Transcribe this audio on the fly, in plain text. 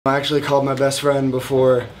I actually called my best friend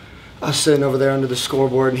before I was sitting over there under the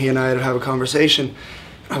scoreboard, and he and I had to have a conversation.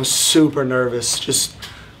 I was super nervous.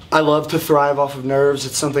 I love to thrive off of nerves.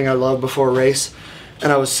 It's something I love before a race.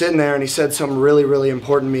 And I was sitting there and he said something really, really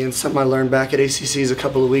important to me, and something I learned back at ACCs a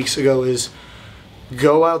couple of weeks ago is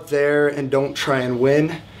go out there and don't try and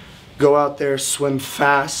win. Go out there, swim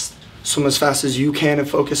fast, swim as fast as you can and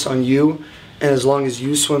focus on you. And as long as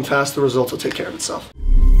you swim fast, the result will take care of itself.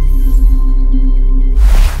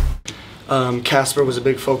 Kacper was a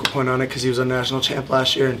big focal point on it because he was a national champ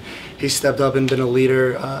last year, and he stepped up and been a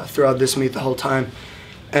leader throughout this meet the whole time.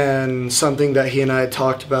 And something that he and I had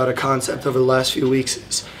talked about, a concept over the last few weeks,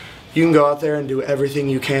 is you can go out there and do everything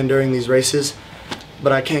you can during these races,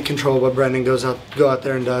 but I can't control what Brendan go out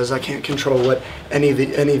there and does. I can't control what any of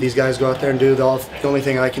these guys go out there and do. The only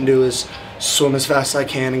thing I can do is swim as fast as I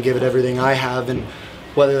can and give it everything I have, and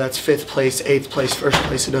whether that's 5th place, 8th place, 1st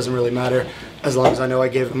place, it doesn't really matter. As long as I know I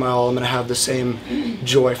gave it my all, I'm going to have the same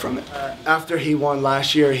joy from it. After he won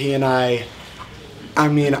last year, he and I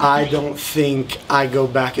don't think I go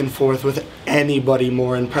back and forth with anybody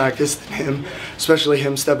more in practice than him, especially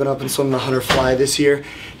him stepping up and swimming the 100 fly this year.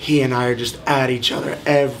 He and I are just at each other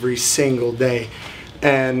every single day.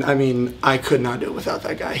 And I could not do it without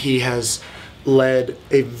that guy. He has led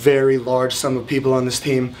a very large sum of people on this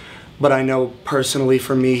team, but I know personally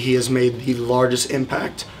for me, he has made the largest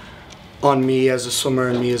impact on me as a swimmer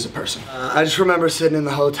and me as a person. I just remember sitting in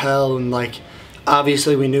the hotel and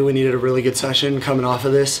obviously we knew we needed a really good session coming off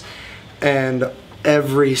of this, and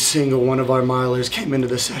every single one of our milers came into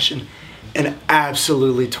this session and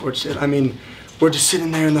absolutely torched it. We're just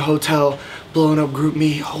sitting there in the hotel blowing up group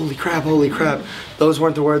me, holy crap, holy crap. Those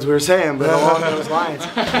weren't the words we were saying, but along those lines.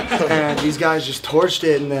 And these guys just torched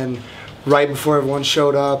it, and then right before everyone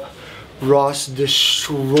showed up, Ross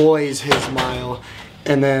destroys his mile.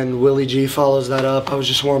 And then Willie G follows that up. I was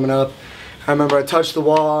just warming up. I remember I touched the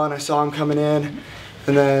wall and I saw him coming in.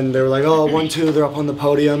 And then they were like, oh, 1, 2, they're up on the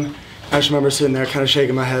podium. I just remember sitting there kind of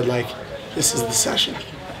shaking my head like, this is the session.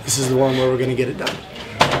 This is the one where we're going to get it done.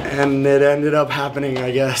 And it ended up happening, I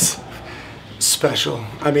guess, special.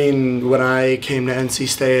 When I came to NC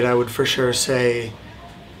State, I would for sure say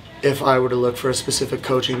if I were to look for a specific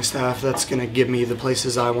coaching staff that's going to give me the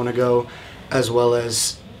places I want to go, as well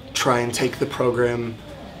as try and take the program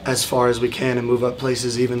as far as we can and move up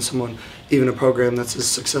places, even a program that's as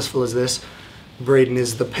successful as this. Braden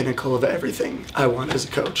is the pinnacle of everything I want as a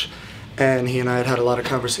coach. And he and I had a lot of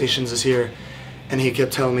conversations this year, and he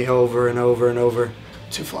kept telling me over and over and over,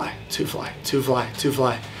 to fly, to fly, to fly, to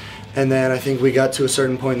fly. And then I think we got to a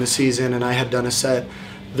certain point in the season, and I had done a set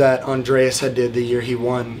that Andreas had did the year he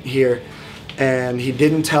won here. And he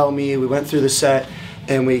didn't tell me. We went through the set,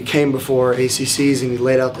 and we came before ACCs, and he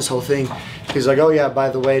laid out this whole thing. He's like, oh yeah, by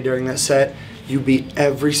the way, during that set, you beat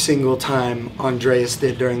every single time Andreas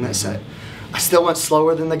did during that set. I still went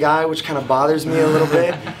slower than the guy, which kind of bothers me a little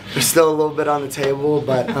bit. There's still a little bit on the table,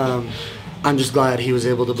 but I'm just glad he was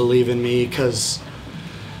able to believe in me, because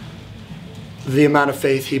the amount of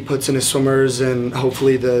faith he puts in his swimmers, and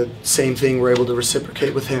hopefully the same thing we're able to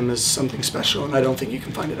reciprocate with him, is something special, and I don't think you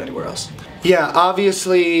can find it anywhere else. Yeah,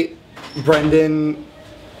 obviously Brendan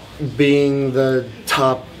being the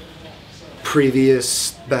top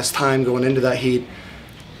previous best time going into that heat,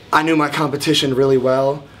 I knew my competition really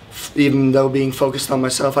well. Even though being focused on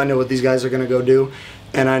myself, I know what these guys are going to go do,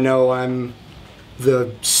 and I know I'm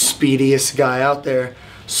the speediest guy out there.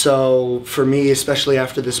 So for me, especially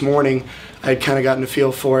after this morning, I'd kind of gotten a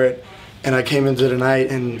feel for it, and I came into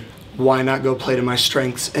tonight, and why not go play to my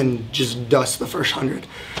strengths and just dust the first 100?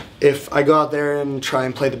 If I go out there and try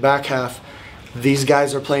and play the back half, these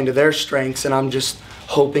guys are playing to their strengths, and I'm just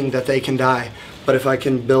hoping that they can die. But if I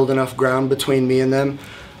can build enough ground between me and them,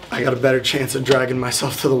 I got a better chance of dragging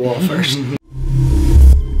myself to the wall first.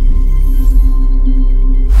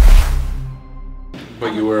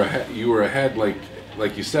 But you were ahead like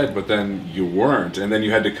you said, but then you weren't, and then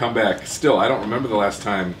you had to come back. Still, I don't remember the last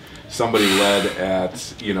time somebody led at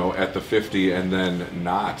the 50 and then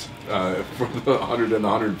not for the 100 and the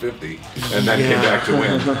 150, and then came back to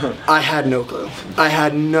win. I had no clue. I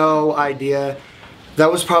had no idea.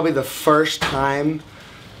 That was probably the first time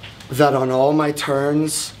that on all my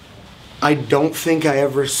turns, I don't think I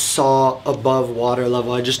ever saw above water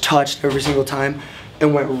level. I just touched every single time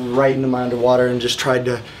and went right into my underwater and just tried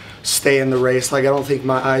to stay in the race. I don't think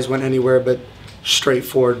my eyes went anywhere but straight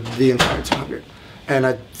forward the entire 200. And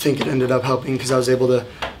I think it ended up helping because I was able to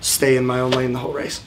stay in my own lane the whole race.